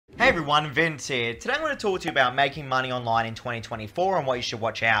Hey everyone, Vince here. Today I'm going to talk to you about making money online in 2024 and what you should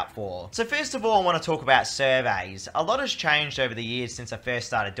watch out for. So first of all, I want to talk about surveys. A lot has changed over the years since I first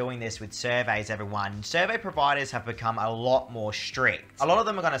started doing this with surveys, everyone. Survey providers have become a lot more strict. A lot of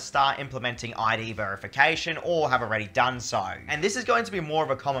them are going to start implementing ID verification or have already done so. And this is going to be more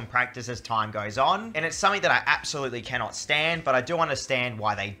of a common practice as time goes on. And it's something that I absolutely cannot stand, but I do understand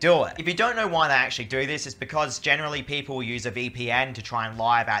why they do it. If you don't know why they actually do this, it's because generally people will use a VPN to try and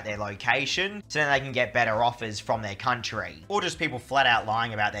lie about their location so then they can get better offers from their country, or just people flat out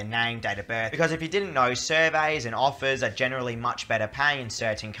lying about their name, date of birth, because if you didn't know, surveys and offers are generally much better pay in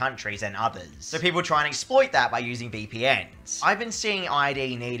certain countries than others, so people try and exploit that by using VPNs. I've been seeing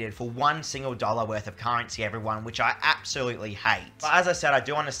ID needed for $1 single worth of currency, everyone, which I absolutely hate, but as I said, I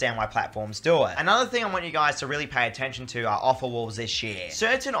do understand why platforms do it. Another thing I want you guys to really pay attention to are offer walls this year.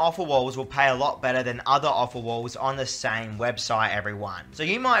 Certain offer walls will pay a lot better than other offer walls on the same website, everyone. So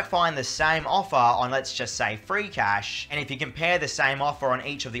you might find the same offer on, let's just say, Free Cash, and if you compare the same offer on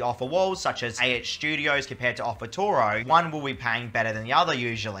each of the offer walls, such as AH Studios compared to Offertoro, one will be paying better than the other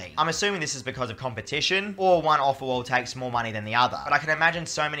usually. I'm assuming this is because of competition, or one offer wall takes more money than the other. But I can imagine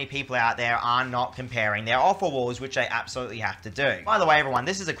so many people out there are not comparing their offer walls, which they absolutely have to do. By the way, everyone,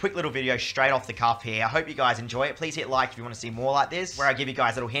 this is a quick little video straight off the cuff here. I hope you guys enjoy it. Please hit like if you want to see more like this, where I give you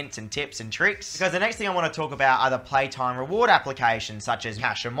guys little hints and tips and tricks. Because the next thing I want to talk about are the Playtime Reward applications, such as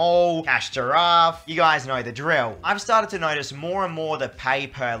Cash 'Em All, Cash Giraffe. You guys know the drill. I've started to notice more and more the pay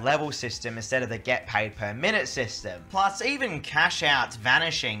per level system instead of the get paid per minute system. Plus, even cash outs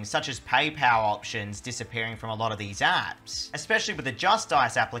vanishing, such as PayPal options disappearing from a lot of these apps. Especially with the Just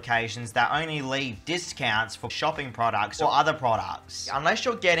Dice applications that only leave discounts for shopping products or other products. Unless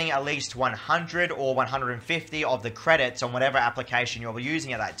you're getting at least 100 or 150 of the credits on whatever application you're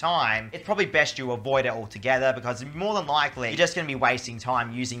using at that time, it's probably best you avoid it altogether, because more than likely you're just going to be wasting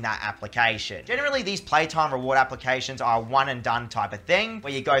time using that application. Generally, these Playtime Reward applications are a one and done type of thing,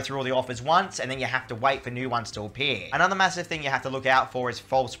 where you go through all the offers once and then you have to wait for new ones to appear. Another massive thing you have to look out for is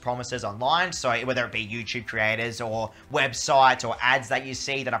false promises online, so whether it be YouTube creators or websites or ads that you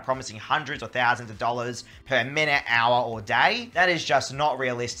see that are promising hundreds or thousands of dollars per minute, hour, or day, that is just not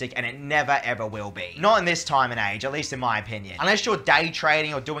realistic, and it never ever will be. Not in this time and age, at least in my opinion. Unless you're day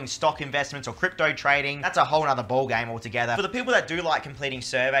trading or doing stock investments or crypto trading, that's a whole nother ball game altogether. For the people that do like completing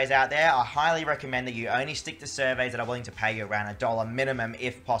surveys out there, I highly recommend that you only stick to surveys that are willing to pay you around $1 minimum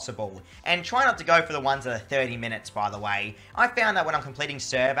if possible. And try not to go for the ones that are 30 minutes, by the way. I found that when I'm completing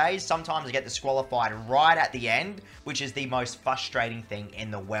surveys, sometimes I get disqualified right at the end, which is the most frustrating thing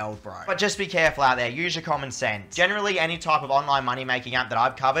in the world, bro. But just be careful out there, use your common sense. Generally, any type of online money making app that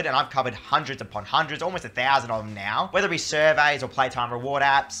I've covered, and I've covered hundreds upon hundreds, almost 1,000 of them now, whether it be surveys or Playtime Reward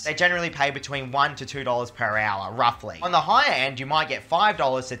apps, they generally pay between $1 to $2 per hour, roughly. On the higher end, you might get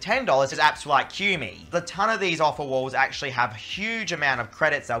 $5 to $10 as apps like QMe. A ton of these offer walls actually have a huge amount of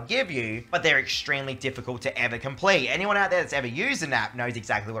credits they'll give you, but they're extremely difficult to ever complete. Anyone out there that's ever used an app knows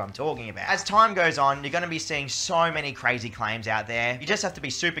exactly what I'm talking about. As time goes on, you're going to be seeing so many crazy claims out there. You just have to be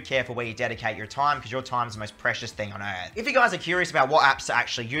super careful where you dedicate your time, because your time is the most precious thing on earth. If you guys are curious about what apps to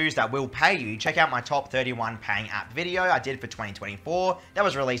actually use that will pay you, check out my top 31 paying app video I did for 2024. That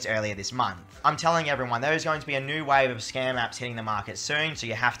was released earlier this month. I'm telling everyone, there is going to be a new wave of scam apps hitting the market soon, so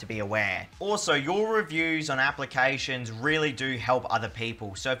you have to be aware. Also, your reviews on applications really do help other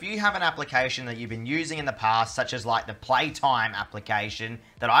people. So if you have an application that you've been using in the past, such as like the Playtime application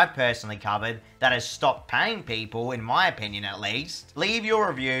that I've personally covered, that has stopped paying people, in my opinion at least, leave your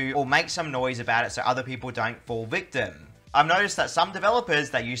review or make some noise about it so other people don't fall victim. I've noticed that some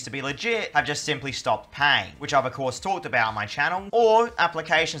developers that used to be legit have just simply stopped paying, which I've of course talked about on my channel, or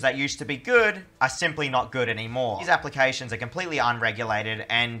applications that used to be good are simply not good anymore. These applications are completely unregulated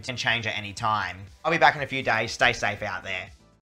and can change at any time. I'll be back in a few days. Stay safe out there.